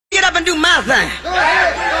up and do my thing.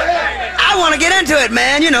 I want to get into it,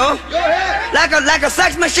 man, you know. Like a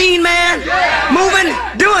sex machine, man. Moving,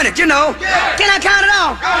 doing it, you know. Can I count it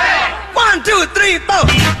off? 1, 2, 3, 4.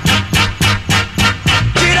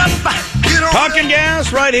 Get up. Puck and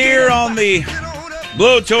Gas right here on the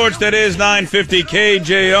blowtorch that is 950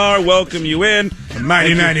 KJR. Welcome you in.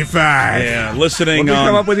 9095. Yeah, listening What did we on...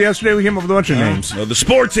 come up with yesterday? We came up with a bunch of names. The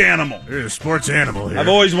sports animal. There's a sports animal here. I've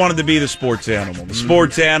always wanted to be the sports animal. The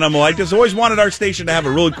sports animal. I just always wanted our station to have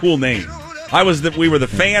a really cool name. We were the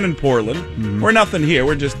fan in Portland. We're nothing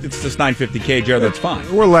here. It's just 950 KJR. That's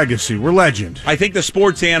fine. We're legacy. We're legend. I think the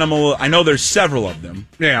sports animal, I know there's several of them.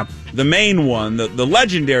 Yeah. The main one, the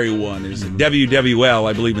legendary one, is WWL,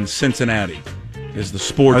 I believe, in Cincinnati. Is the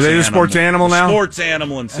sports Are they animal. the sports animal now? Sports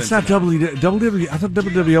animal in Cincinnati. That's not WWL. I thought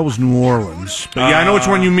WWL was New Orleans. But yeah, I know which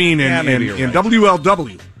one you mean. In right.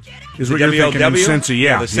 WLW is what you're thinking in Cincy.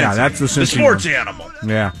 Yeah, that's the Cincy. The sports one. animal.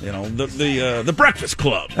 Yeah. You know, the Breakfast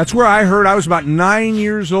Club. That's where I heard. I was about 9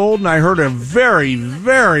 years old, and I heard a very,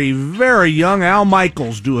 very, very young Al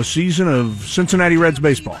Michaels do a season of Cincinnati Reds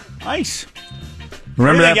baseball. Nice.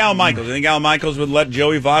 Remember that? Al Michaels? You think Al Michaels would let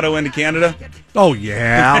Joey Votto into Canada? Oh,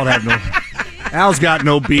 yeah. Al's got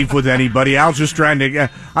no beef with anybody. Al's just trying to...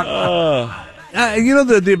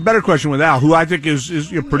 the better question with Al, who I think is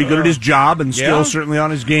pretty good at his job and still certainly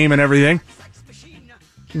on his game and everything.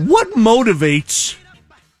 What motivates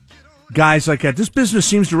guys like that? This business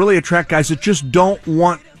seems to really attract guys that just don't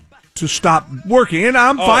want to stop working, and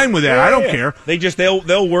I'm fine with that. I don't care.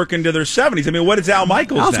 They'll work into their 70s. I mean, what is Al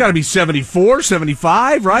Michaels? Al's got to be 74,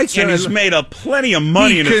 75, right? And he's made up plenty of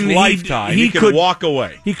money in his lifetime. He could walk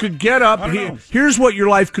away. He could get up. Here's what your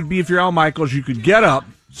life could be if you're Al Michaels. You could get up,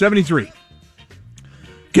 73.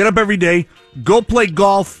 Get up every day, go play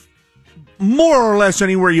golf more or less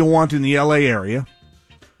anywhere you want in the L.A. area.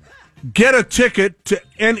 Get a ticket to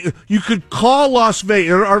any. You could call Las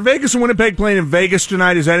Vegas. Are Vegas and Winnipeg playing in Vegas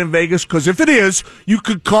tonight? Is that in Vegas? Because if it is, you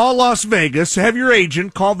could call Las Vegas, have your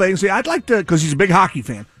agent call Vegas and say, I'd like to, because he's a big hockey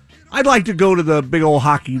fan, I'd like to go to the big old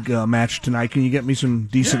hockey match tonight. Can you get me some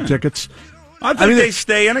decent tickets? I think they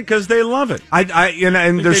stay in it because they love it.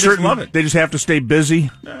 And there's certain love it. They just have to stay busy,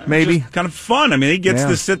 maybe. Just kind of fun. I mean, he gets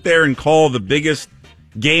to sit there and call the biggest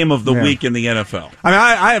game of the week in the NFL. I mean,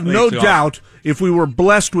 I have no doubt if we were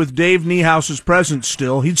blessed with Dave Niehouse's presence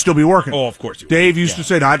still, he'd still be working. Oh, of course. Dave used to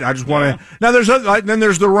say, I just want to. Now, then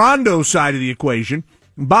there's the Rondo side of the equation.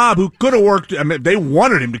 Bob, who could have worked, I mean, they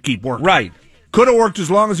wanted him to keep working. Right. Could have worked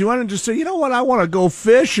as long as he wanted and just say, you know what, I want to go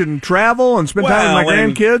fish and travel and spend time with my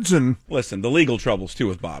grandkids. And listen, the legal troubles, too,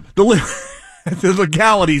 with Bob. The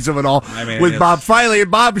legalities of it all. I mean, with Bob,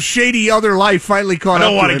 Bob's shady other life finally caught up. I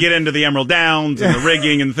don't want to get into the Emerald Downs and the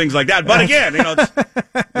rigging and things like that. But again,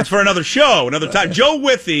 it's for another show, another time. Joe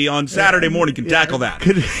Withy on Saturday morning can tackle that.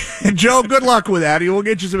 Joe, good luck with that. He will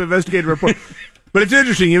get you some investigative report. But it's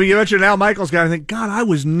interesting. You mentioned Al Michaels guy. I think, God, I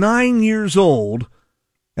was 9 years old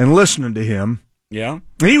and listening to him. Yeah.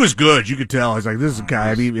 He was good. You could tell. I was like, this is a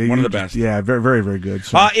guy. One of the best. Yeah, very, very, very good.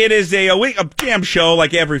 So. It is a jam show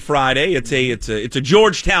like every Friday. It's a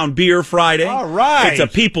Georgetown Beer Friday. All right. It's a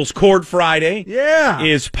People's Court Friday. Yeah.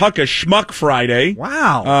 It's Puck a Schmuck Friday.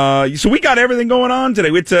 Wow. So we got everything going on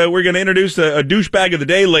today. We're going to introduce a douchebag of the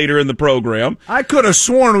day later in the program. I could have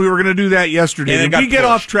sworn we were going to do that yesterday. Did we get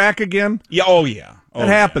off track again? Yeah. Oh, yeah. That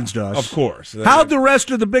happens to us. Of course. How'd the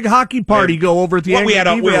rest of the big hockey party go over at the Angry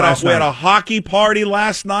Beaver last night? We had a hockey party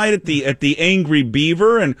last night at the Angry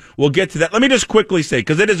Beaver, and we'll get to that. Let me just quickly say,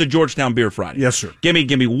 because it is a Georgetown Beer Friday. Yes, sir. Give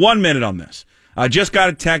me 1 minute on this. I just got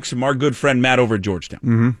a text from our good friend Matt over at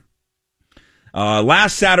Georgetown. Mm-hmm.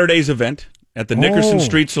 Last Saturday's event at the Nickerson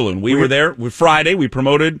Street Saloon. We were there Friday. We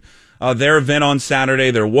promoted their event on Saturday,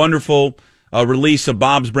 their wonderful release of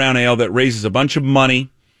Bob's Brown Ale that raises a bunch of money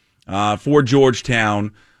for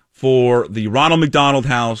Georgetown, for the Ronald McDonald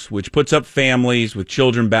House, which puts up families with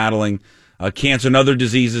children battling cancer and other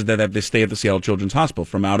diseases that have to stay at the Seattle Children's Hospital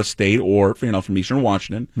from out of state or from Eastern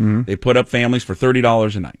Washington. Mm-hmm. They put up families for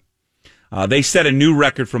 $30 a night. They set a new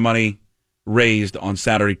record for money raised on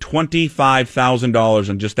Saturday, $25,000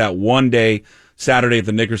 on just that one day, Saturday at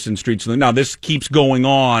the Nickerson Street Saloon. Now, this keeps going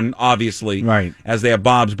on, obviously, right, as they have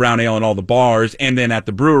Bob's Brown Ale in all the bars, and then at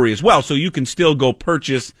the brewery as well. So you can still go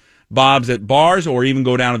purchase Bob's at bars or even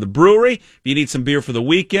go down to the brewery. If you need some beer for the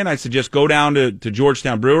weekend, I suggest go down to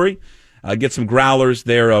Georgetown Brewery, get some growlers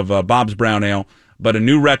there of Bob's Brown Ale. But a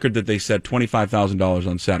new record that they set, $25,000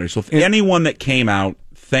 on Saturday. So if anyone that came out,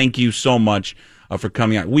 thank you so much for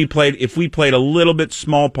coming out. If we played a little bit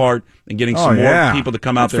small part in getting some more people to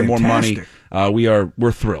come out there, fantastic. More money,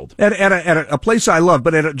 we're thrilled. At a place I love,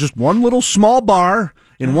 but at just one little small bar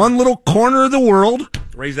in one little corner of the world.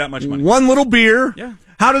 Raise that much money. One little beer. Yeah.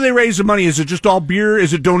 How do they raise the money? Is it just all beer?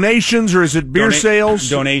 Is it donations or is it beer sales?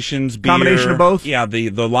 Donations, beer. Combination of both? Yeah,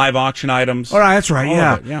 the live auction items. All right, that's right.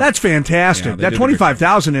 Yeah. Yeah. That's fantastic. Yeah, that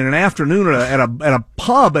 $25,000 in an afternoon at a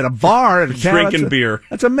pub, at a bar, at a town. Drinking beer.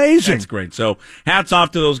 That's amazing. That's great. So hats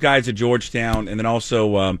off to those guys at Georgetown, and then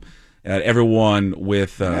also everyone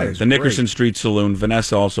with the Nickerson Street Saloon.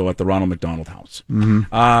 Vanessa also at the Ronald McDonald House.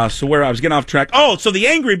 Mm-hmm. So where I was getting off track. Oh, so the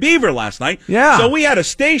Angry Beaver last night. Yeah. So we had a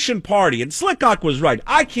station party, and Slickock was right.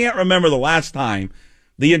 I can't remember the last time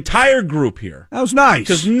the entire group here. That was nice.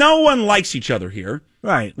 Because no one likes each other here.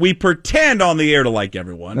 Right. We pretend on the air to like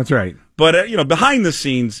everyone. That's right. But, behind the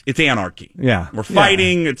scenes, it's anarchy. Yeah. We're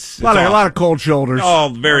fighting. Yeah. It's a lot of cold shoulders.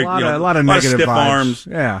 Oh, very, a lot of negative stiff vibes. arms.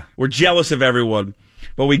 Yeah. We're jealous of everyone.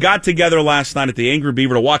 But we got together last night at the Angry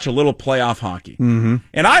Beaver to watch a little playoff hockey. Mm-hmm.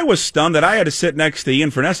 And I was stunned that I had to sit next to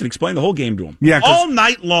Ian Furness and explain the whole game to him. Yeah, all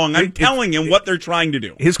night long, I'm telling him what they're trying to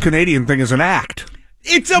do. His Canadian thing is an act.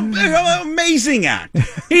 It's an amazing act.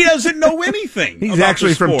 He doesn't know anything. He's about actually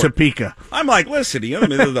the sport. from Topeka. I'm like, listen,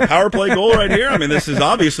 the power play goal right here. I mean, this is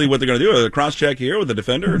obviously what they're going to do. A cross check here with the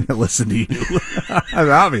defender. Listen to you.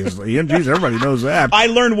 Obviously. And geez, everybody knows that. I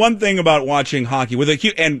learned one thing about watching hockey with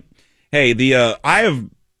and hey, I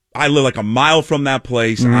live like a mile from that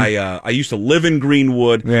place. I used to live in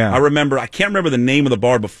Greenwood. Yeah. I can't remember the name of the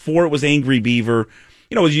bar before it was Angry Beaver.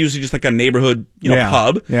 It was usually just like a neighborhood,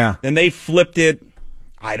 pub. Yeah. Then they flipped it.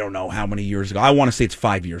 I don't know how many years ago. I want to say it's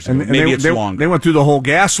 5 years ago. Maybe it's longer. They went through the whole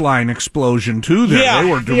gas line explosion too there. Yeah.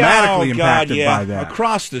 They were dramatically impacted by that.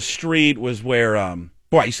 Across the street was where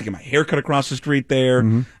I used to get my hair cut across the street there.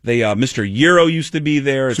 They Mr. Euro used to be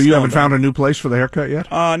there. So you haven't found a new place for the haircut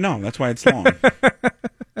yet? No, that's why it's long.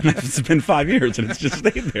 It's been 5 years and it's just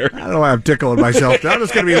stayed there. I don't know why I'm tickling myself. I'm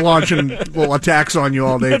just going to be launching little attacks on you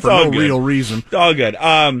all day for no real reason. It's all good.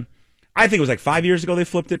 I think it was like 5 years ago they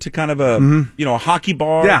flipped it to kind of a a hockey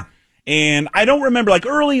bar. Yeah. And I don't remember, like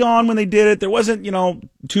early on when they did it, there wasn't,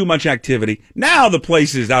 too much activity. Now the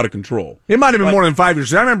place is out of control. It might have been more than 5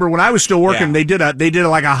 years. I remember when I was still working, they did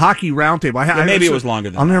like a hockey roundtable. Maybe it was longer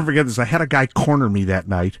than that. I'll never forget this. I had a guy corner me that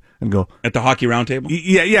night and go at the hockey roundtable.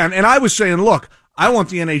 Yeah, and I was saying, look, I want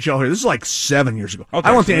the NHL here. This is like 7 years ago. Okay,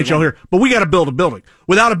 I want the NHL here, but we got to build a building.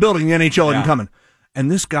 Without a building, the NHL isn't coming. And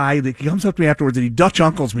this guy, he comes up to me afterwards and he Dutch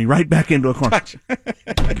uncles me right back into a corner.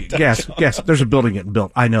 Guess, there's a building getting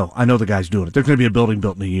built. I know the guy's doing it. There's going to be a building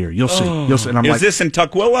built in a year. You'll see. And I'm is this in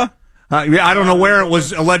Tukwila? I don't know where it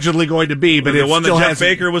was allegedly going to be, but the one that Jeff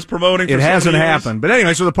Baker was promoting. It hasn't happened. But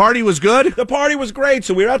anyway, so the party was good. The party was great.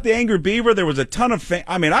 So we were at the Angry Beaver. There was a ton of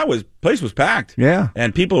place was packed. Yeah,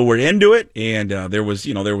 and people were into it. And there was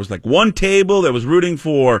like one table that was rooting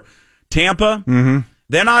for Tampa. Mm-hmm.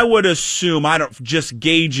 Then I would assume, just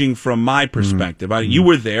gauging from my perspective, you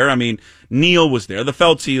were there. I mean, Neil was there. The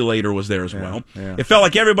Feltzielator was there as well. Yeah. It felt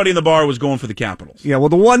like everybody in the bar was going for the Capitals. Yeah, well,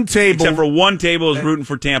 the one table... Except for one table was rooting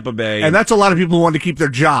for Tampa Bay. And that's a lot of people who wanted to keep their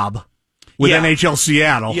job with NHL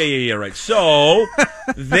Seattle. Yeah, right. So,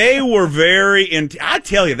 they were very... I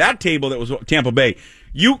tell you, that table that was Tampa Bay,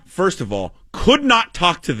 you, first of all, could not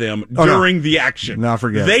talk to them during the action. No,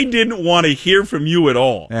 forget it. They didn't want to hear from you at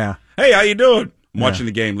all. Yeah. Hey, how you doing? I'm watching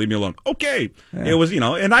the game. Leave me alone. Okay. Yeah. It was,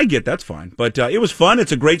 and I get that's fine. But it was fun.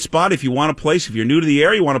 It's a great spot if you want a place. If you're new to the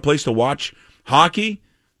area, you want a place to watch hockey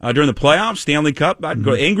during the playoffs, Stanley Cup. I'd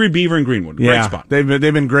go to Angry Beaver in Greenwood. Great spot. They've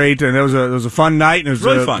been great, and it was a fun night. And it was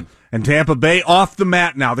really fun. And Tampa Bay off the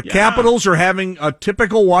mat now. The Capitals are having a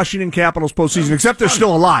typical Washington Capitals postseason, except they're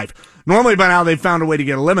still alive. Normally by now they've found a way to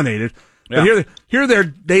get eliminated. But here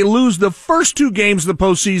they lose the first two games of the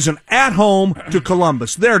postseason at home to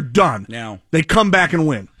Columbus. They're done. Now they come back and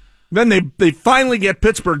win. Then they finally get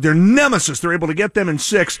Pittsburgh, their nemesis. They're able to get them in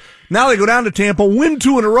 6. Now they go down to Tampa, win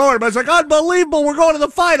 2 in a row. Everybody's like, unbelievable, we're going to the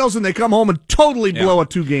finals. And they come home and totally blow a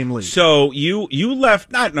 2-game lead. So you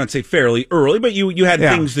left, not say fairly early, but you had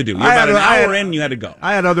things to do. You're about an hour in, you had to go.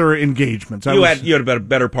 I had other engagements. You had a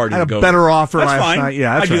better party to go. I had a better offer that's last fine. night.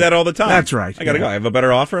 Yeah, I do that all the time. That's right. I got to go. I have a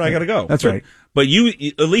better offer, I got to go. That's right. But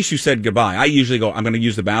at least you said goodbye. I usually go, I'm going to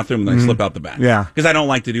use the bathroom, and then I slip out the back. Yeah. Because I don't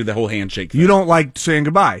like to do the whole handshake thing. You don't like saying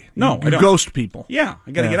goodbye. No, you I don't. Ghost people. Yeah,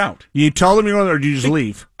 I got to get out. You tell them you're going, or do you just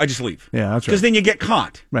leave? I just leave. Yeah, that's right. Because then you get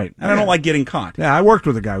caught. Right. And I don't like getting caught. Yeah, I worked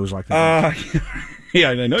with a guy who was like that.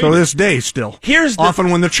 Yeah, I know. To this day, still. Often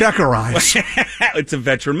when the check arrives. It's a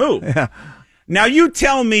veteran move. Yeah. Now, you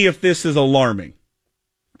tell me if this is alarming.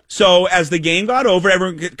 So, as the game got over,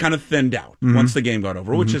 everyone kind of thinned out once the game got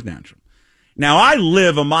over, which is natural. Now, I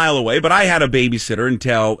live a mile away, but I had a babysitter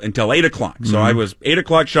until 8 o'clock. So I was 8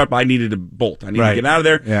 o'clock sharp. I needed to bolt. I needed to get out of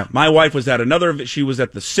there. Yeah. My wife was at she was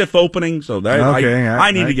at the SIF opening, so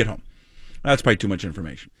I need to get home. That's probably too much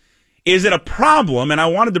information. Is it a problem, and I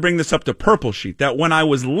wanted to bring this up to Purple Sheet, that when I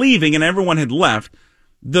was leaving and everyone had left,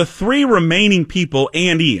 the 3 remaining people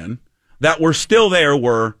and Ian that were still there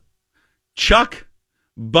were Chuck,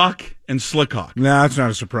 Buck, and Slickhawk. No, that's not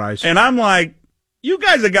a surprise. And I'm like, you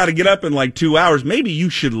guys have got to get up in like 2 hours. Maybe you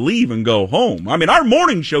should leave and go home. I mean, our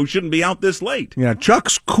morning show shouldn't be out this late. Yeah,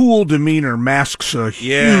 Chuck's cool demeanor masks a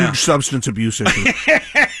huge substance abuse issue.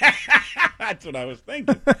 That's what I was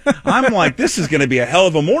thinking. I'm like, this is going to be a hell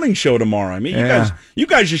of a morning show tomorrow. I mean, you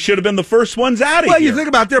guys just should have been the first ones out of here. Well, you think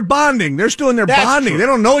about their bonding. They're still in their bonding. True. They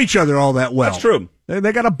don't know each other all that well. That's true.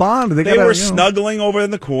 They got a bond. They were snuggling over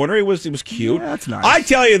in the corner. It was cute. Yeah, that's nice. I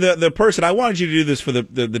tell you, the person, I wanted you to do this for the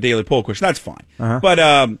daily poll question. That's fine.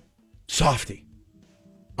 But Softy,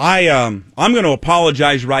 I'm going to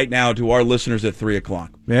apologize right now to our listeners at 3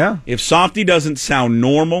 o'clock. Yeah. If Softy doesn't sound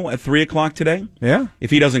normal at 3 o'clock today,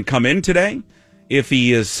 if he doesn't come in today, if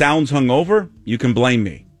he sounds hungover, you can blame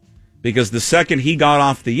me. Because the second he got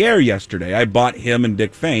off the air yesterday, I bought him and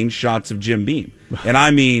Dick Fain shots of Jim Beam. And I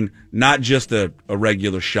mean, not just a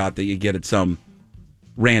regular shot that you get at some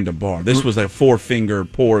random bar. This was a 4-finger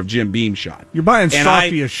pour of Jim Beam shot. You're buying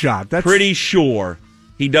Softy a shot. That's pretty sure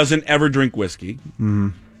he doesn't ever drink whiskey. Mm-hmm.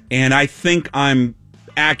 And I think I'm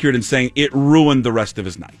accurate in saying it ruined the rest of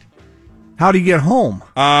his night. How'd he get home?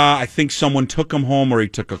 I think someone took him home or he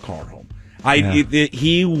took a car home.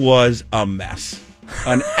 He was a mess.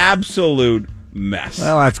 An absolute mess.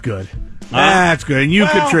 Well, that's good. That's good. And you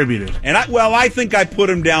contributed. And I think I put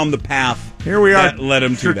him down the path. Here we are. That led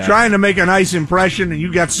him to that. Trying to make a nice impression, and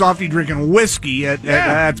you got Softy drinking whiskey.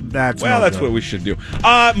 That's what we should do.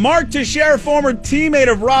 Mark Teixera, former teammate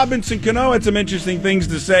of Robinson Cano, had some interesting things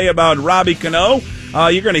to say about Robbie Cano.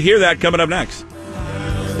 You're going to hear that coming up next.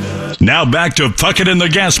 Now back to Puckett and the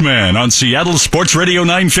Gasman on Seattle Sports Radio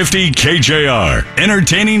 950 KJR.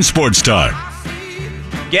 Entertaining sports talk.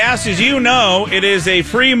 Gas, as you know, it is a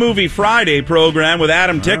Free Movie Friday program with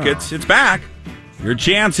Adam Tickets. It's back. Your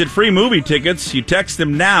chance at free movie tickets. You text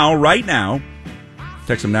them now, right now.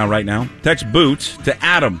 Text them now, right now. Text Boots to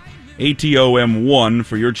Adam, ATOM1,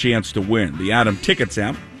 for your chance to win. The Adam Tickets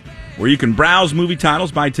app, where you can browse movie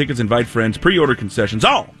titles, buy tickets, invite friends, pre-order concessions,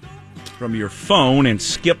 all from your phone, and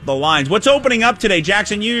skip the lines. What's opening up today,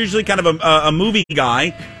 Jackson? You're usually kind of a movie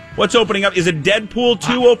guy. What's opening up? Is it Deadpool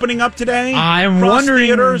 2 opening up today? I'm wondering.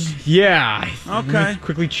 Theaters? Yeah. Okay. Let me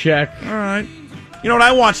quickly check. All right. You know what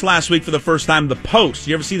I watched last week for the first time? The Post.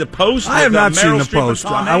 You ever see The Post? I have not seen The Post.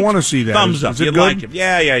 I want to see that. Thumbs up. You'd like it.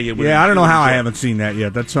 Yeah, you would. Yeah, I don't know how I haven't seen that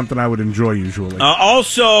yet. That's something I would enjoy usually.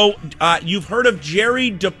 Also, you've heard of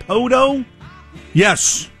Jerry DiPoto?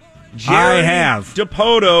 Yes. Jerry I have.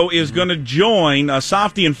 DiPoto is going to join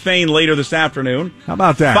Softy and Fain later this afternoon. How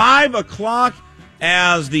about that? 5 o'clock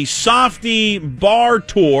as the Softy Bar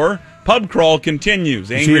Tour pub crawl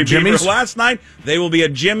continues. Angry Beaver last night. They will be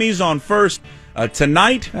at Jimmy's on First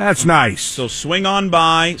tonight. That's nice. So swing on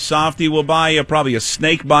by. Softy will buy probably a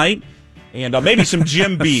snake bite. And maybe some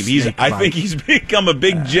Jim Beam. I think he's become a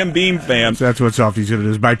big Jim Beam fan. That's what Softy's going to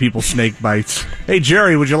do, is buy people snake bites. Hey,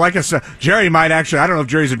 Jerry, would you like us? Jerry might actually, I don't know if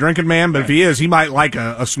Jerry's a drinking man, but if he is, he might like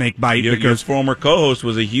a snake bite. Your former co-host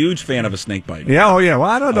was a huge fan of a snake bite. Yeah, well,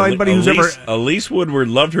 I don't know anybody who's ever... Elise Woodward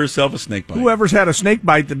loved herself a snake bite. Whoever's had a snake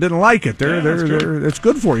bite that didn't like it, it's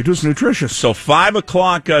good for you. It's nutritious. So 5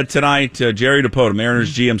 o'clock tonight, Jerry DiPoto,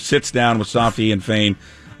 Mariners GM, sits down with Softy and Fain.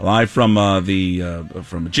 Live from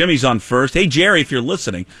from Jimmy's on First. Hey, Jerry, if you're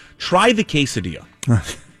listening, try the quesadilla.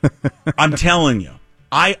 I'm telling you.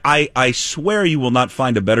 I swear you will not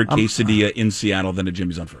find a better quesadilla in Seattle than a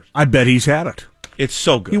Jimmy's on First. I bet he's had it. It's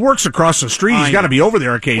so good. He works across the street. He's got to be over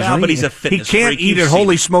there occasionally. Well, but he's a fitness He can't eat at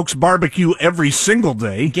Holy Smokes Barbecue every single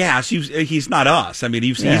day. Yes, he's not us. I mean,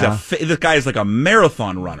 this guy is like a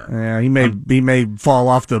marathon runner. Yeah, he may fall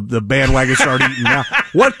off the bandwagon, start eating now.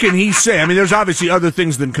 What can he say? I mean, there's obviously other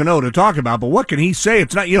things than Cano to talk about, but what can he say?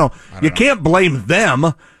 It's not, you can't blame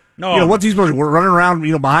them. No, what's he supposed to do? We're running around,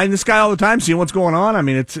 behind this guy all the time, seeing what's going on. I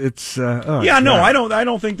mean, it's. I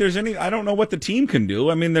don't think there's any. I don't know what the team can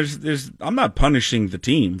do. I mean, there's. I'm not punishing the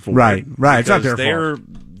team for right. It's not their fault.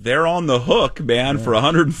 They're on the hook, man, for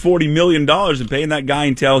 $140 million and paying that guy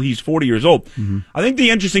until he's 40 years old. Mm-hmm. I think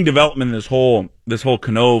the interesting development in this whole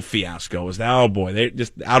Cano fiasco is that, they're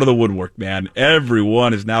just out of the woodwork, man.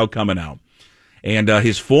 Everyone is now coming out, and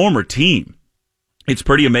his former team. It's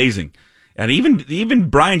pretty amazing. And even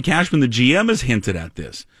Brian Cashman, the GM, has hinted at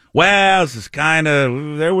this. Well, this is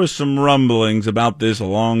there was some rumblings about this a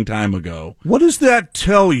long time ago. What does that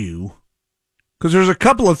tell you? Because there's a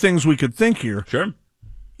couple of things we could think here. Sure.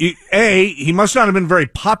 He must not have been very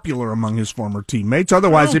popular among his former teammates.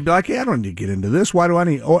 Otherwise, they'd be like, hey, I don't need to get into this. Why do I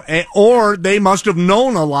need... Or they must have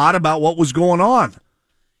known a lot about what was going on.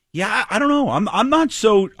 Yeah, I don't know. I'm not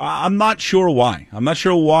sure why. I'm not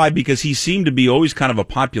sure why, because he seemed to be always kind of a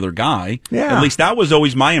popular guy. Yeah. At least that was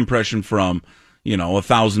always my impression from,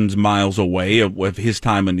 1,000 miles away of his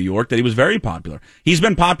time in New York, that he was very popular. He's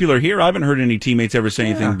been popular here. I haven't heard any teammates ever say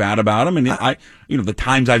anything bad about him. And the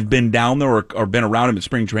times I've been down there or been around him at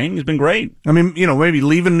spring training, has been great. I mean, maybe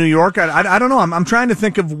leaving New York. I don't know. I'm trying to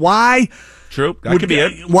think of why. True. That could be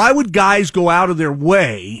it. Why would guys go out of their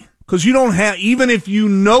way? Because you don't have, even if you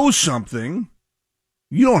know something,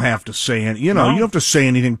 you don't have to say any, you don't have to say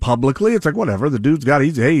anything publicly. It's like, whatever, the dude's got,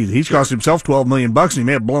 he's cost himself $12 million and he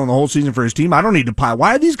may have blown the whole season for his team. I don't need to pile.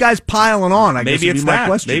 Why are these guys piling on? Maybe it's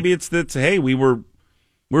that. Maybe it's that, hey, we're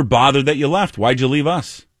bothered that you left. Why'd you leave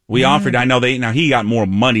us? We offered, I know he got more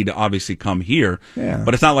money to obviously come here,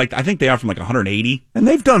 but it's not like, I think they offered like 180. And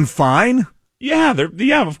they've done fine. Yeah,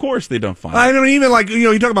 of course they've done fine. I mean, even like,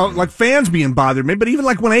 you talk about like fans being bothered, maybe, but even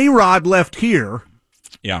like when A-Rod left here.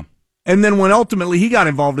 Yeah. And then when ultimately he got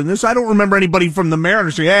involved in this, I don't remember anybody from the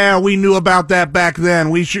Mariners saying, we knew about that back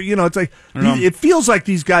then. We should, it's like, it feels like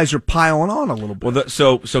these guys are piling on a little bit. Well,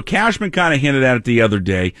 so Cashman kind of hinted at it the other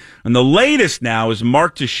day. And the latest now is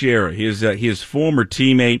Mark Teixera, his former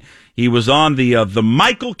teammate. He was on the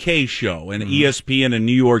Michael Kay show in ESPN in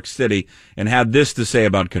New York City and had this to say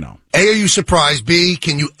about Cano. A, are you surprised? B,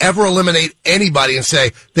 can you ever eliminate anybody and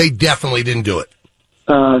say they definitely didn't do it?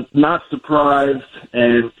 Not surprised.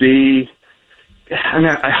 And B,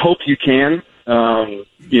 I hope you can.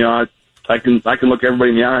 I can look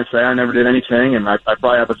everybody in the eye and say I never did anything, and I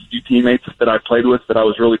probably have a few teammates that I played with that I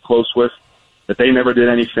was really close with that they never did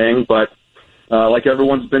anything, but like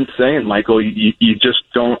everyone's been saying, Michael, you just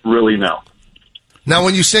don't really know. Now,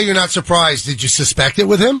 when you say you're not surprised, did you suspect it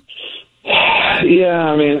with him?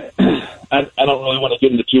 Yeah, I mean, I don't really want to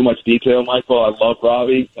get into too much detail, Michael. I love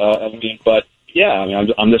Robbie, but yeah, I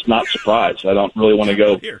mean, I'm just not surprised. I don't really want to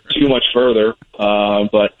go too much further,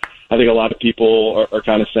 but I think a lot of people are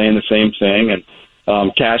kind of saying the same thing,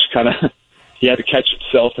 and Cash he had to catch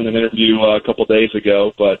himself in an interview a couple days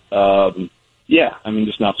ago, but yeah, I mean,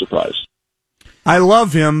 just not surprised. I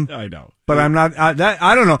love him. I know. But I'm not,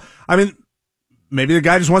 I don't know. I mean, maybe the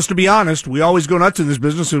guy just wants to be honest. We always go nuts in this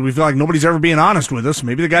business and we feel like nobody's ever being honest with us.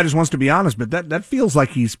 Maybe the guy just wants to be honest, but that feels like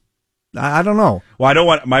he's, I don't know. Well, I don't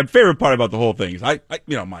want, my favorite part about the whole thing is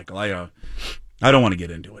Michael, I don't want to get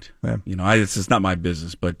into it. Yeah. It's not my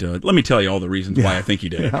business, but let me tell you all the reasons why I think he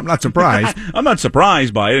did it. I'm not surprised. I'm not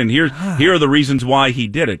surprised by it, and here are the reasons why he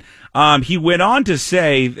did it. He went on to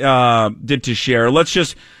say, to share, let's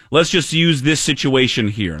just use this situation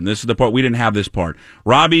here, and this is the part, we didn't have this part.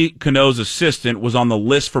 Robbie Cano's assistant was on the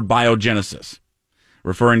list for biogenesis,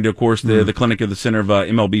 referring to, of course, the clinic of the center of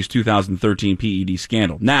MLB's 2013 PED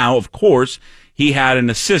scandal. Now, of course, he had an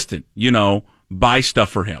assistant, buy stuff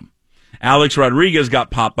for him. Alex Rodriguez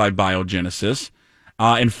got popped by biogenesis,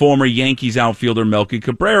 and former Yankees outfielder Melky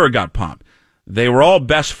Cabrera got popped. They were all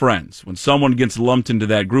best friends. When someone gets lumped into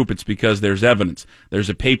that group, it's because there's evidence. There's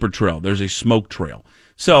a paper trail. There's a smoke trail.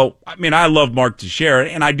 So, I mean, I love Mark Teixera,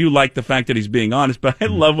 and I do like the fact that he's being honest, but I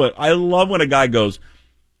love when a guy goes,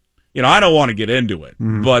 I don't want to get into it,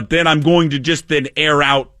 but then I'm going to just then air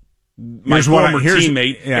out my former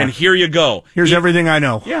teammate, and here you go. Here's everything I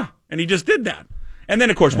know. Yeah, and he just did that. And then,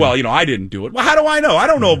 of course, I didn't do it. Well, how do I know? I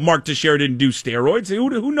don't know if Mark Teixera didn't do steroids.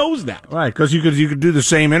 Who knows that? Right, because you could do the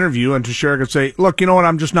same interview, and Teixera could say, look, you know what,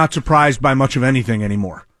 I'm just not surprised by much of anything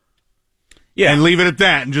anymore. Yeah. And leave it at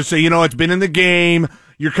that, and just say, it's been in the game.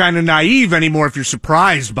 You're kind of naive anymore if you're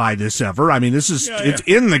surprised by this ever. I mean, this is, it's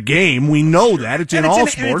in the game. We know that. It's in all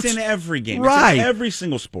sports. It's in every game. Right. It's in every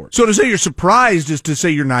single sport. So to say you're surprised is to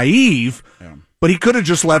say you're naive. Yeah. But he could have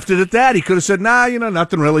just left it at that. He could have said,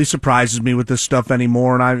 nothing really surprises me with this stuff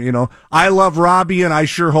anymore. And I love Robbie, and I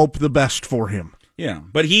sure hope the best for him. Yeah,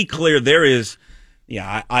 but there is,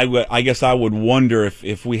 I guess I would wonder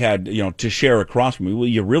if we had, Teixera across from me. Will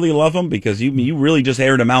you really love him? Because you really just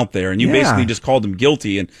aired him out there, and you basically just called him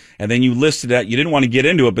guilty, and then you listed that. You didn't want to get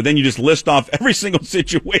into it, but then you just list off every single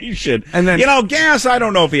situation. And then, Gas, I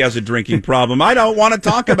don't know if he has a drinking problem. I don't want to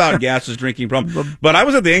talk about Gas's drinking problem. But I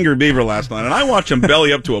was at the Angry Beaver last night, and I watched him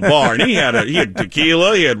belly up to a bar, and he had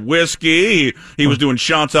tequila, he had whiskey, he was doing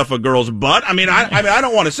shots off a girl's butt. I mean, I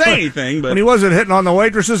don't want to say anything, but when he wasn't hitting on the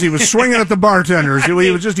waitresses, he was swinging at the bartenders.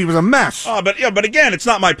 He was a mess. But again, it's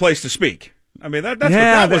not my place to speak. I mean, that's what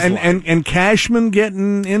that was like. And Cashman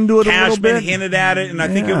getting into it a little bit. Cashman hinted at it, and I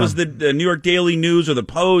think it was the New York Daily News or the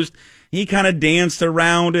Post. He kind of danced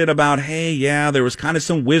around it about, hey, there was kind of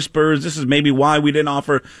some whispers. This is maybe why we didn't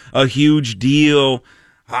offer a huge deal.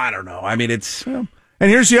 I don't know. I mean, it's... And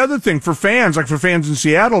here's the other thing. For fans in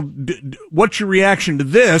Seattle, what's your reaction to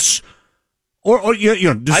this? Or I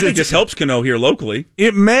think this helps Cano here locally.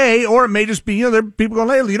 It may, or it may just be, there are people going,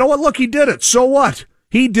 hey, you know what? Look, he did it. So what?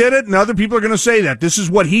 He did it, and other people are going to say that. This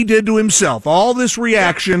is what he did to himself. All this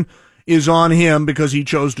reaction is on him because he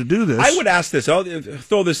chose to do this. I would ask this. I'll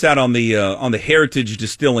throw this out on the Heritage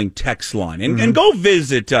Distilling text line. And go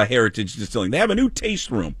visit Heritage Distilling. They have a new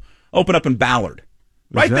taste room open up in Ballard.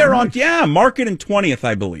 Right there on, Market and 20th,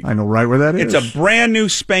 I believe. I know right where that is. It's a brand new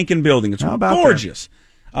spanking building. It's gorgeous.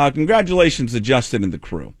 Congratulations to Justin and the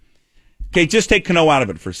crew. Okay, just take Cano out of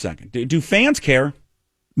it for a second. Do fans care?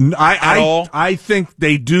 At all? I think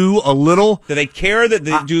they do a little. Do they care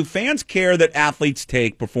do fans care that athletes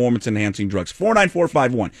take performance-enhancing drugs?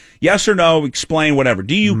 49451. Yes or no? Explain, whatever.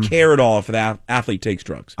 Do you care at all if an athlete takes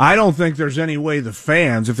drugs? I don't think there's any way the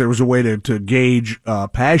fans, if there was a way to gauge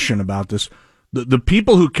passion about this, the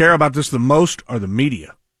people who care about this the most are the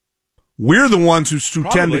media. We're the ones who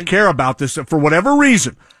tend to care about this for whatever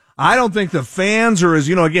reason. I don't think the fans are as,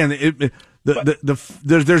 again,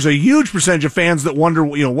 there's a huge percentage of fans that wonder,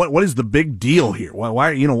 what is the big deal here?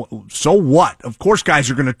 Why, so what? Of course,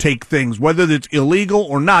 guys are going to take things, whether it's illegal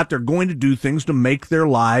or not. They're going to do things to make their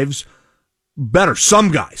lives better.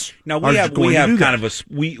 Some guys. Now we have kind of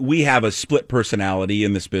we have a split personality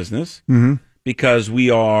in this business because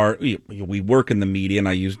we work in the media, and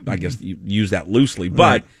I guess you use that loosely,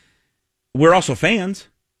 but we're also fans.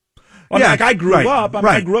 Well, I grew up.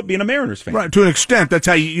 I grew up being a Mariners fan. Right, to an extent. That's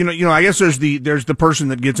how I guess there's the person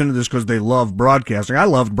that gets into this because they love broadcasting. I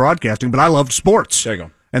loved broadcasting, but I loved sports. There you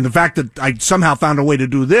go. And the fact that I somehow found a way to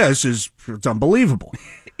do this it's unbelievable.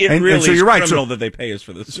 Really is criminal that they pay us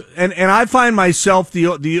for this. And I find myself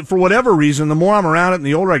for whatever reason, the more I'm around it and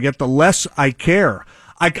the older I get, the less I care.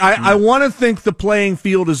 I want to think the playing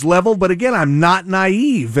field is level, but again, I'm not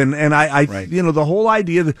naive, and I the whole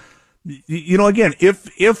idea that. Again,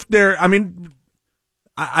 if there, I'm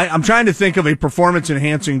trying to think of a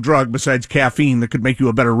performance-enhancing drug besides caffeine that could make you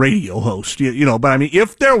a better radio host, but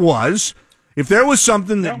if there was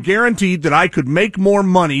something that guaranteed that I could make more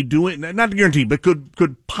money doing, not guaranteed, but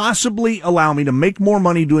could possibly allow me to make more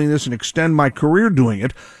money doing this and extend my career doing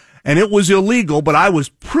it, and it was illegal, but I was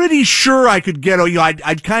pretty sure I could get,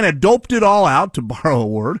 I'd kind of doped it all out, to borrow a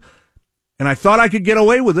word, and I thought I could get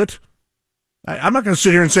away with it. I'm not going to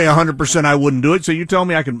sit here and say 100% I wouldn't do it. So you tell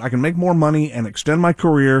me I can make more money and extend my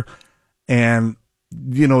career, and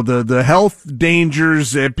the health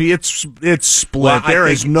dangers. It's split. Well, there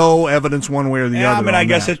is no evidence one way or the other. I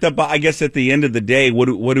guess at the end of the day, what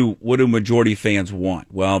do majority fans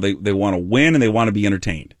want? Well, they want to win and they want to be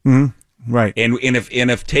entertained. Mm-hmm. Right. And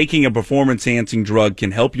if taking a performance enhancing drug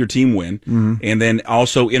can help your team win and then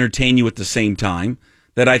also entertain you at the same time,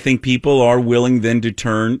 that I think people are willing then to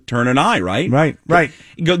turn an eye, right? Right.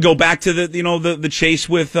 Go back to the chase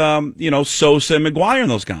with Sosa and McGuire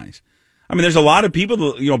and those guys. I mean, there's a lot of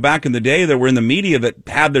people back in the day that were in the media that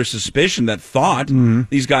had their suspicion, that thought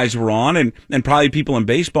these guys were on, and probably people in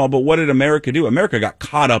baseball. But what did America do? America got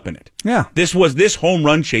caught up in it. Yeah, this home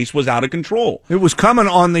run chase was out of control. It was coming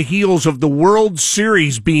on the heels of the World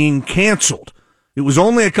Series being canceled. It was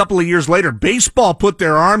only a couple of years later, baseball put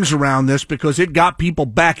their arms around this because it got people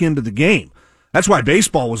back into the game. That's why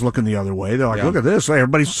baseball was looking the other way. They're like, look at this.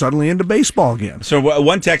 Everybody's suddenly into baseball again. So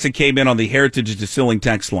one text that came in on the Heritage Distilling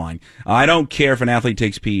text line. I don't care if an athlete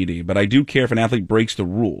takes PED, but I do care if an athlete breaks the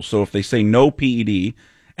rules. So if they say no PED,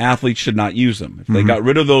 athletes should not use them. If they got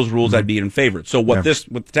rid of those rules, I'd be in favor. So what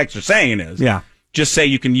the text are saying is, just say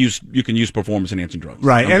you can use performance enhancing drugs.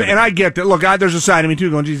 Right. And I get that. Look, there's a side of me too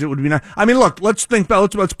going, geez, it would be nice. I mean, look, let's think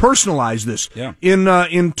about, let's personalize this. Yeah.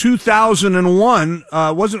 In 2001,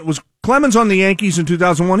 was Clemens on the Yankees in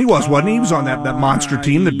 2001? He wasn't he? He was on that monster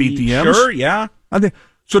team that beat the M's. Sure, yeah.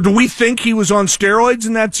 So do we think he was on steroids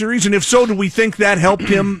in that series? And if so, do we think that helped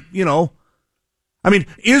him, I mean,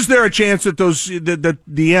 is there a chance that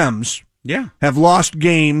the M's have lost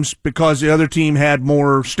games because the other team had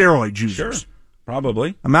more steroid users? Sure.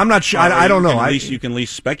 Probably. I mean, I'm not sure. I don't know. You can at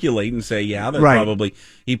least speculate and say, that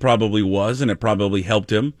he probably was, and it probably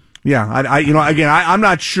helped him. Yeah, I'm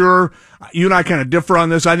not sure. You and I kind of differ on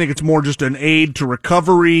this. I think it's more just an aid to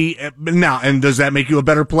recovery. Now, and does that make you a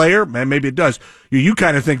better player? Maybe it does. You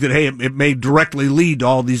kind of think that, hey, it may directly lead to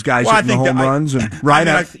all these guys hitting the home runs and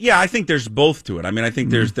I think there's both to it. I mean, I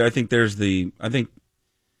think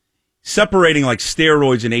separating like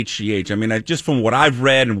steroids and HGH. I mean, just from what I've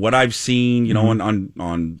read and what I've seen, you know,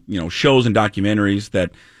 on shows and documentaries,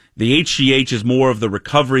 that the HGH is more of the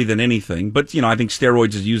recovery than anything. But I think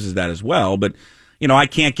steroids uses that as well. But I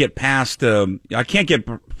can't get past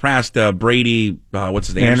Brady. What's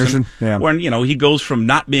his name? Anderson. Yeah. When he goes from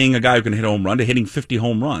not being a guy who can hit a home run to hitting 50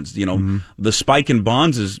 home runs. The spike in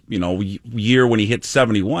Bonds' year when he hit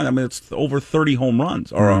 71. I mean, it's over 30 home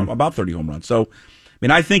runs or about 30 home runs. So, I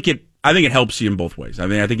mean, I think it helps you in both ways. I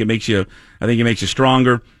mean, I think it makes you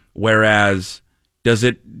stronger. Whereas, does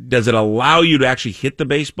it allow you to actually hit the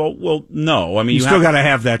baseball? Well, no. I mean, you still got to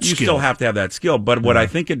have that skill. You still have to have that skill. But what I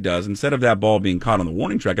think it does, instead of that ball being caught on the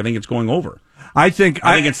warning track, I think it's going over. I think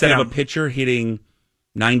instead of a pitcher hitting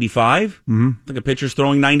 95, I think a pitcher's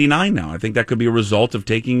throwing 99 now. I think that could be a result of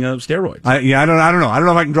taking steroids. I don't know. I don't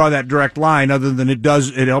know if I can draw that direct line, other than it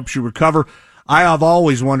helps you recover. I have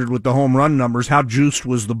always wondered with the home run numbers how juiced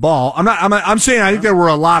was the ball. I'm saying I think there were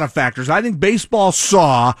a lot of factors. I think baseball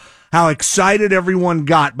saw how excited everyone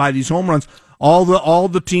got by these home runs. All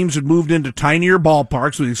the teams had moved into tinier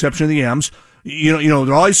ballparks, with the exception of the M's.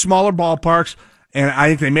 They're always smaller ballparks, and I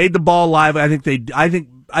think they made the ball live. I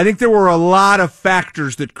think there were a lot of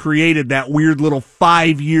factors that created that weird little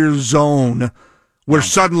 5-year zone where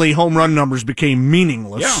suddenly home run numbers became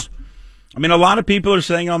meaningless. Yeah. I mean, a lot of people are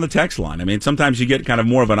saying on the text line. I mean, sometimes you get kind of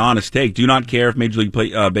more of an honest take. Do not care if Major League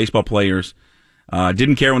Baseball players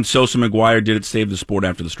didn't care when Sosa McGuire did it, save the sport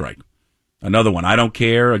after the strike. Another one, I don't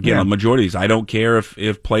care. Again, a majority of these, I don't care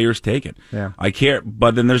if players take it. Yeah. I care,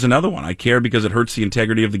 but then there's another one. I care because it hurts the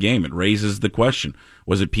integrity of the game. It raises the question: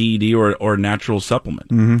 was it PED or a natural supplement?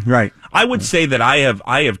 Mm-hmm. Right. I would say that I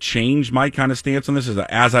have changed my kind of stance on this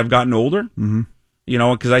as I've gotten older. Mm-hmm.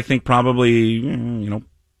 Because I think probably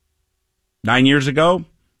 9 years ago,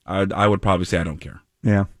 I would probably say I don't care.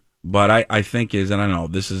 Yeah. But I think and I don't know,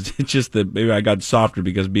 this is just that maybe I got softer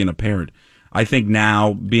because being a parent. I think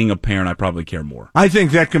now, being a parent, I probably care more. I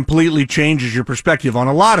think that completely changes your perspective on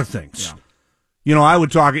a lot of things. Yeah. I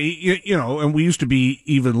would talk, and we used to be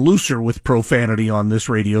even looser with profanity on this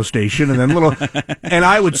radio station, and then and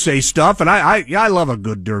I would say stuff, and I love a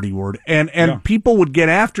good dirty word, and people would get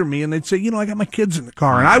after me, and they'd say, I got my kids in the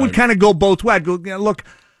car, and I would kind of go both ways. I'd go, look,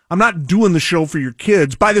 I'm not doing the show for your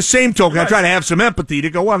kids. By the same token, I try to have some empathy to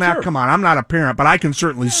go, well, now, come on, I'm not a parent, but I can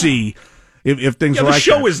certainly see if things are like that. The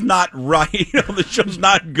show is not right. The show's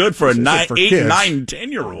not good for 8, 9,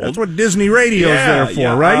 10-year-old. That's what Disney Radio is there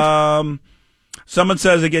for, right? Someone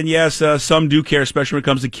says, again, yes, some do care, especially when it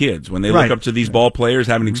comes to kids. When they look up to these ball players,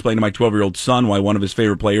 having to explain to my 12-year-old son why one of his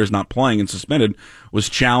favorite players not playing and suspended was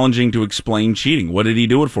challenging to explain cheating. What did he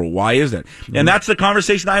do it for? Why is that? And that's the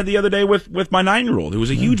conversation I had the other day with my 9-year-old, who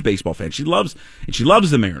was a huge baseball fan. She loves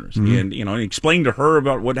the Mariners. And, and explained to her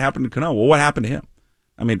about what happened to Cano. Well, what happened to him?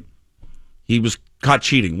 I mean, he was caught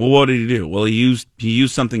cheating. Well, what did he do? Well, he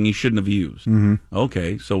used something he shouldn't have used. Mm-hmm.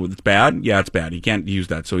 Okay, so it's bad? Yeah, it's bad. He can't use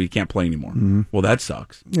that, so he can't play anymore. Mm-hmm. Well, that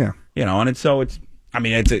sucks. Yeah.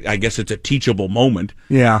 I guess it's a teachable moment.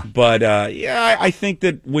 Yeah. But, I think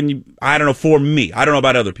that for me, I don't know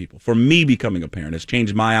about other people, for me becoming a parent has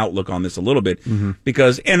changed my outlook on this a little bit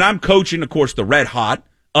because, and I'm coaching, of course, the red hot,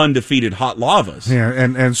 undefeated Hot Lavas. Yeah,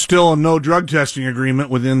 and still a no drug testing agreement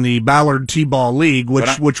within the Ballard T-Ball League,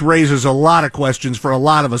 which raises a lot of questions for a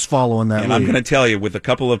lot of us following that league. And I'm going to tell you, with a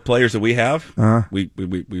couple of players that we have, we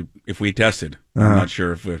if we tested, I'm not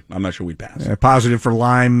sure we'd pass. Positive for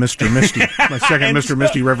Lyme, Mr. Misty. My second Mr.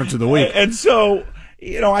 Misty reference of the week. And so,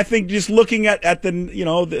 I think just looking at the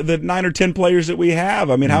the 9 or 10 players that we have,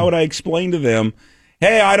 I mean, how would I explain to them,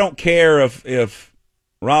 hey, I don't care if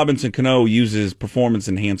Robinson Cano uses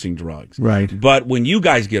performance-enhancing drugs. Right. But when you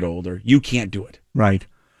guys get older, you can't do it. Right.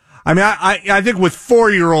 I mean, I think with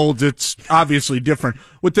 4-year-olds, it's obviously different.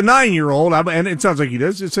 With the 9-year-old, and it sounds like he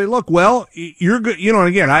does, it's say, look, well, you're good. And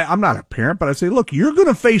again, I'm not a parent, but I say, look, you're going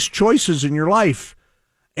to face choices in your life.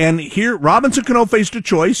 And here, Robinson Cano faced a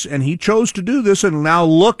choice, and he chose to do this, and now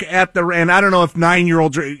look at and I don't know if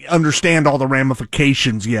 9-year-olds understand all the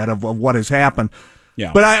ramifications yet of what has happened.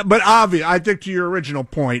 Yeah. But obviously, I think to your original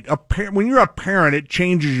point, when you're a parent, it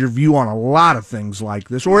changes your view on a lot of things like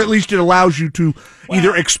this, or at least it allows you to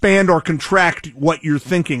either expand or contract what you're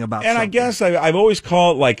thinking about. And something. I guess I've always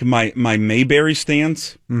called it like my Mayberry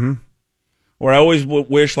stance. Mm-hmm. Where I always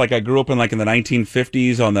wish, like I grew up in the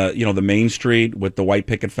 1950s on the main street with the white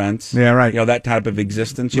picket fence. Yeah, right. That type of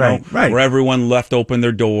existence. Right. Where everyone left open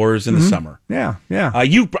their doors in the summer. Yeah, yeah.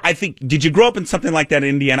 I think, did you grow up in something like that in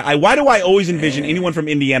Indiana? Why do I always envision anyone from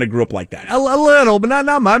Indiana grew up like that? A little, but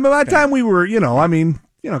not my time. We were,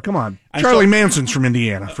 come on. Charlie Manson's from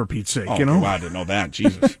Indiana, for Pete's sake, Well, I didn't know that.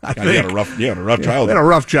 Jesus. You had a rough childhood. Had a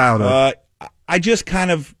rough childhood. I just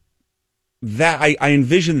kind of, I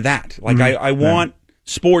envision that. Like, I want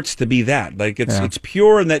sports to be that. Like, it's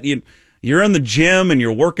pure and that you're in the gym and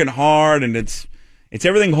you're working hard and it's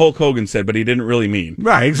everything Hulk Hogan said, but he didn't really mean.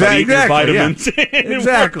 Right, exactly. Vitamins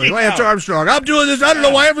Exactly. Lance Armstrong. I'm doing this. I don't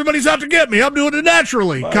know why everybody's out to get me. I'm doing it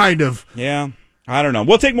naturally, kind of. Yeah. I don't know.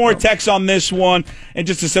 We'll take more texts on this one. And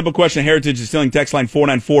just a simple question. Heritage Distilling text line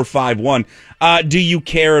 49451. Do you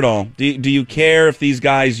care at all? Do you care if these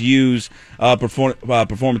guys use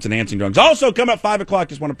performance-enhancing drugs? Also, coming up 5 o'clock,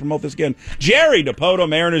 just want to promote this again. Jerry DePoto,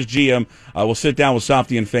 Mariners GM, will sit down with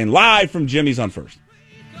Softy and Fane live from Jimmy's on First.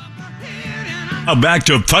 Now back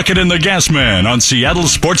to Puckett and the Gasman on Seattle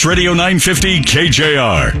Sports Radio 950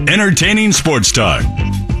 KJR. Entertaining sports talk.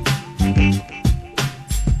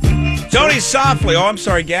 Tony Softly. Oh, I'm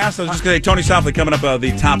sorry, Gas. I was just going to say Tony Softly coming up at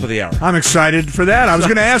the top of the hour. I'm excited for that. I was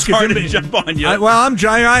going to ask if to jump on you.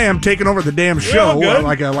 I am taking over the damn show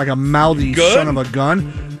like a mouthy son of a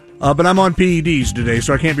gun. But I'm on PEDs today,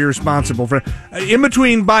 so I can't be responsible for it. In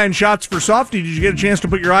between buying shots for Softy, did you get a chance to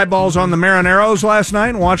put your eyeballs on the Marineros last night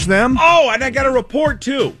and watch them? Oh, and I got a report,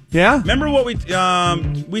 too. Yeah? Remember what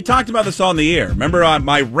we talked about this on the air. Remember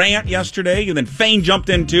my rant yesterday, and then Fane jumped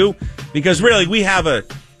in, too? Because really, we have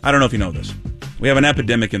I don't know if you know this. We have an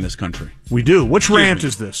epidemic in this country. We do. Which rant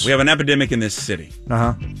is this? We have an epidemic in this city.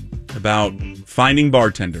 Uh-huh. About finding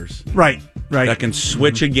bartenders. Right. That can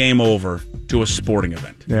switch a game over to a sporting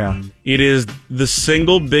event. Yeah. It is the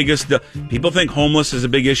single biggest. People think homeless is a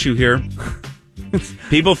big issue here.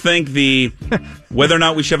 People think whether or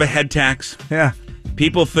not we should have a head tax. Yeah.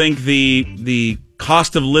 People think the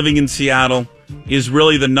cost of living in Seattle is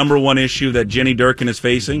really the number one issue that Jenny Durkin is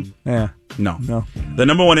facing. Yeah. No. The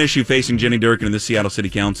number one issue facing Jenny Durkin and the Seattle City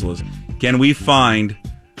Council is, can we find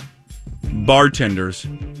bartenders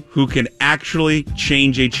who can actually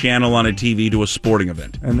change a channel on a TV to a sporting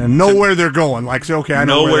event. And then know where they're going. Like, say, okay, I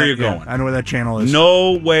know where you're going. I know where that channel is.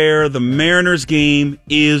 Know where the Mariners game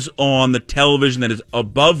is on the television that is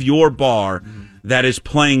above your bar that is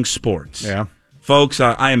playing sports. Yeah. Folks,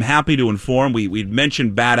 I am happy to inform. We'd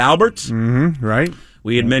mentioned Bad Albert's. Mm-hmm, right.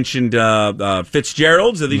 We had mentioned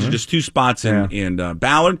Fitzgerald's. These are just two spots in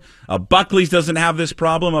Ballard. Buckley's doesn't have this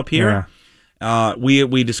problem up here. Yeah.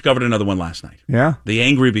 We discovered another one last night. Yeah? The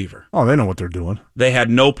Angry Beaver. Oh, they know what they're doing. They had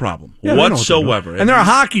no problem whatsoever. And they're a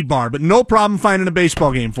hockey bar, but no problem finding a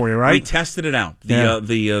baseball game for you, right? We tested it out.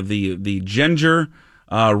 The ginger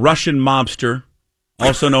Russian mobster,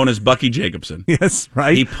 also known as Bucky Jacobson. Yes,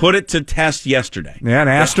 right. He put it to test yesterday. Yeah, and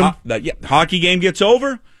asked him. The hockey game gets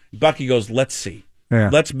over. Bucky goes, let's see. Yeah.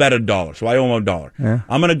 Let's bet $1. So I owe him $1. Yeah.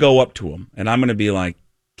 I'm going to go up to him, and I'm going to be like,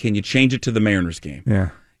 can you change it to the Mariners game?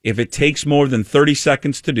 Yeah. If it takes more than 30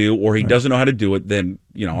 seconds to do, or he doesn't know how to do it, then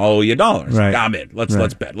I'll owe you $1. Right. I'm in. Let's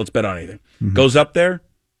bet. Let's bet on anything. Mm-hmm. Goes up there,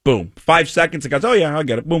 boom. 5 seconds. It goes. Oh yeah, I'll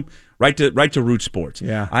get it. Boom. Right to Root Sports.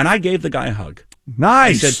 Yeah. And I gave the guy a hug.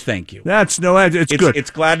 Nice. I said thank you. It's good.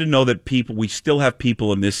 It's glad to know that we still have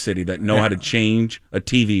people in this city that know how to change a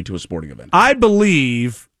TV to a sporting event. I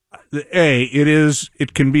believe.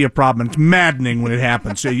 It can be a problem. It's maddening when it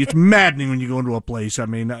happens. It's maddening when you go into a place. I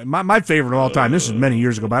mean, my favorite of all time, this is many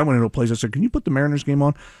years ago, but I went into a place, I said, can you put the Mariners game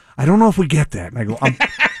on? I don't know if we get that. And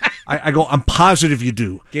I go, I'm positive you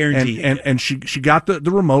do. Guaranteed. And she got the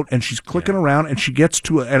remote, and she's clicking around, and she gets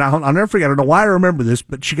to and I'll never forget, I don't know why I remember this,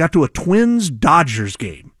 but she got to a Twins-Dodgers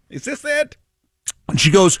game. Is this it? And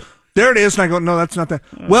she goes, there it is. And I go, no, that's not that.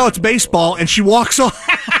 Well, it's baseball. And she walks off.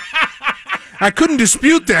 I couldn't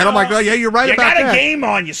dispute that. I'm like, oh, yeah, you're right about that. You got a game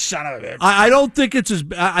on, you son of a bitch. I don't think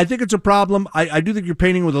I think it's a problem. I do think you're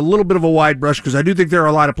painting with a little bit of a wide brush, because I do think there are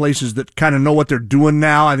a lot of places that kind of know what they're doing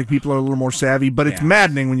now. I think people are a little more savvy, but it's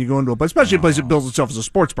maddening when you go into a place, especially a place that bills itself as a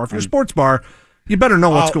sports bar. If you're a sports bar, you better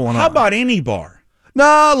know what's going on. How about any bar?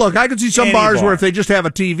 No, look, I could see some bars where if they just have a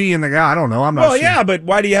TV and I don't know, I'm not. Well, yeah, but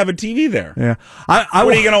why do you have a TV there? Yeah, what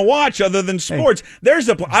are you going to watch other than sports? There's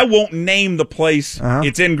I won't name the place.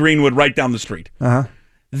 It's in Greenwood, right down the street. I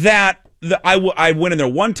went in there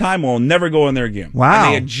one time. I'll never go in there again. Wow, and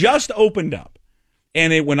they had just opened up,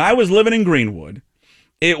 and when I was living in Greenwood,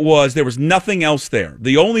 there was nothing else there.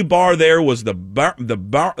 The only bar there was the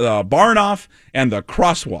Barnoff and the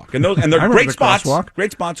Crosswalk, and they're great spots.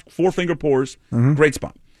 Great spots, Four Finger Pours, great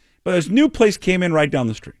spot. But this new place came in right down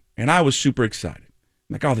the street, and I was super excited.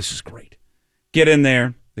 I'm like, oh, this is great. Get in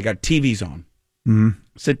there. They got TVs on. Mm-hmm.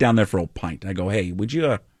 Sit down there for a pint. I go, hey, would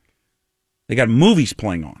you? They got movies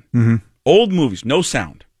playing on, old movies, no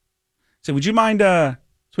sound. I said, would you mind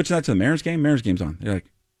switching that to the Mariners game? Mariners game's on. They're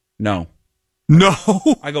like, no. No.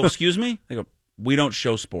 I go, excuse me? They go, we don't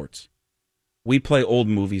show sports. We play old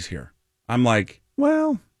movies here. I'm like,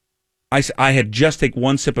 well, I had just taken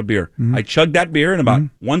one sip of beer. I chugged that beer in about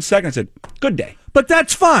 1 second. I said, good day. But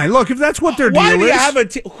that's fine. Look, if that's what their deal Why do you is. have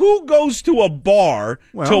who goes to a bar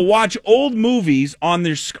to watch old movies on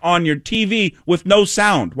your TV with no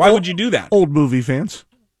sound? Why would you do that? Old movie fans.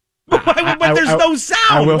 But there's no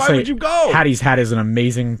sound. Why would you go? Hattie's Hat is an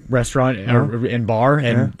amazing restaurant and bar,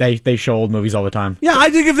 and they show old movies all the time. Yeah, I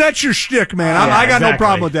think if that's your shtick, man, I got no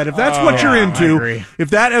problem with that. If that's what you're into,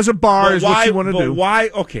 if that as a bar is what you want to do.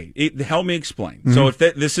 Why? Okay, help me explain. So if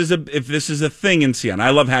this is a thing in Seattle,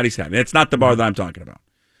 I love Hattie's Hat. It's not the bar that I'm talking about.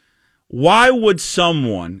 Why would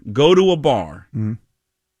someone go to a bar,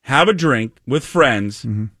 have a drink with friends,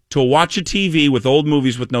 to watch a TV with old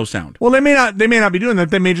movies with no sound? Well, they may not be doing that.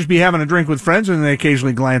 They may just be having a drink with friends and they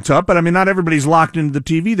occasionally glance up. But I mean, not everybody's locked into the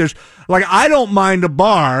TV. There's I don't mind a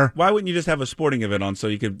bar. Why wouldn't you just have a sporting event on so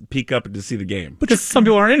you could peek up to see the game? Because some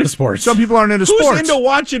people aren't into sports. Some people aren't into sports. Who's into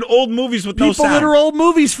watching old movies with no sound? People that are old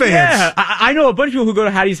movies fans. Yeah, I know a bunch of people who go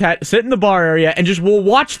to Hattie's Hat, sit in the bar area, and just will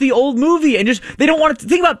watch the old movie and just they don't want to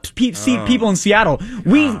think about people in Seattle.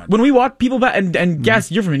 When we walk people back and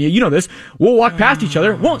Gas, you're from India, you know this. We'll walk past each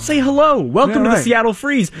other, won't say hello. Welcome to the Seattle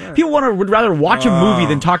Freeze. People would rather watch a movie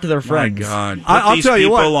than talk to their friends. My God. I'll these tell you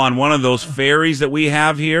people what. on one of those ferries that we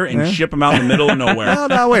have here and ship them out in the middle of nowhere.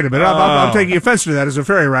 No, wait a minute. I'm taking offense to that as a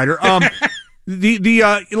ferry rider. I'll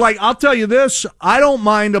tell you this. I don't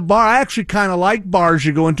mind a bar. I actually kind of like bars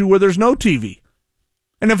you go into where there's no TV.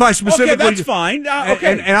 And if I specifically, okay, that's fine.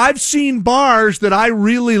 Okay, and I've seen bars that I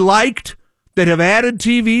really liked that have added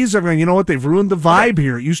TVs. I'm going, you know what? They've ruined the vibe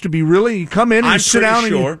here. It used to be really, you come in and you sit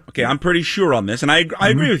down. I'm pretty sure on this, and I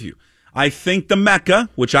agree with you. I think the Mecca,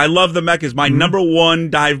 which I love the Mecca, is my number one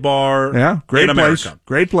dive bar great in place. America.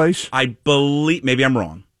 Great place. I believe, maybe I'm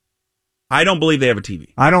wrong. I don't believe they have a TV.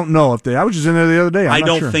 I don't know if they, I was just in there the other day. I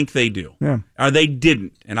don't think they do. Yeah. Or they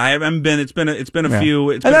didn't. And I haven't been, it's been a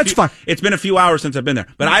few. And that's fine. It's been a few hours since I've been there.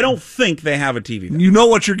 But I don't think they have a TV there. You know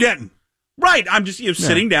what you're getting. Right, I'm just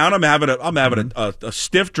sitting down. I'm having a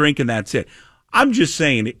stiff drink, and that's it. I'm just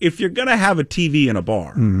saying, if you're gonna have a TV in a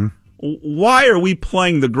bar, why are we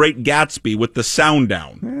playing The Great Gatsby with the sound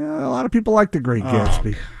down? Yeah, a lot of people like The Great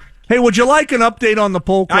Gatsby. Hey, would you like an update on the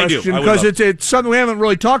poll question? Because it's something we haven't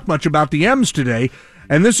really talked much about the M's today,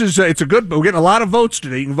 and this is we're getting a lot of votes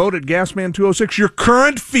today. You can vote at Gasman 206. Your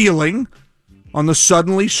current feeling on the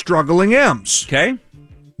suddenly struggling M's. Okay.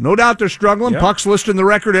 No doubt they're struggling. Yep. Puck's listing the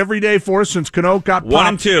record every day for us since Cano got popped. 1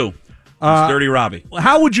 and 2. It's Dirty Robbie.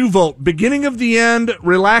 How would you vote? Beginning of the end,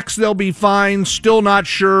 relax, they'll be fine, still not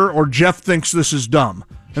sure, or Jeff thinks this is dumb?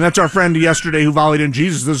 And that's our friend yesterday who volleyed in,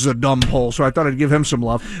 Jesus, this is a dumb poll, so I thought I'd give him some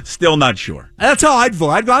love. Still not sure. That's how I'd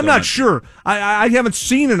vote. I'm not sure. I haven't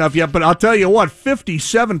seen enough yet, but I'll tell you what,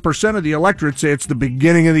 57% of the electorate say it's the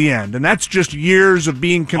beginning of the end. And that's just years of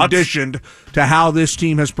being conditioned to how this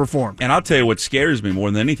team has performed. And I'll tell you what scares me more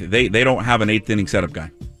than anything. They don't have an eighth-inning setup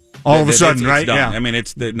guy. All of a sudden, right? Done. Yeah. I mean,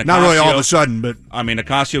 it's the Nicasio, not really all of a sudden, but I mean,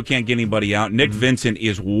 Nicasio can't get anybody out. Nick Vincent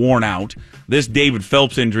is worn out. This David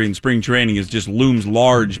Phelps injury in spring training is just looms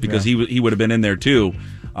large because he would have been in there too.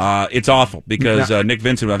 It's awful because Nick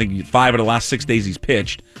Vincent, I think 5 of the last 6 days he's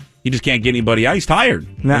pitched. He just can't get anybody out. He's tired.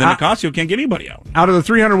 And then Nicasio can't get anybody out. Out of the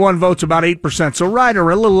 301 votes, about 8%. So right,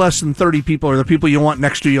 or a little less than 30 people are the people you want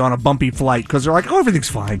next to you on a bumpy flight because they're like, oh, everything's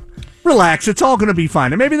fine. Relax, it's all going to be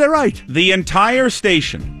fine. And maybe they're right. The entire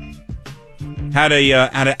station had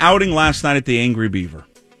an outing last night at the Angry Beaver.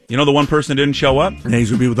 You know the one person that didn't show up? And he's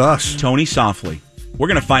going to be with us. Tony Softly. We're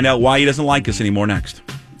going to find out why he doesn't like us anymore next.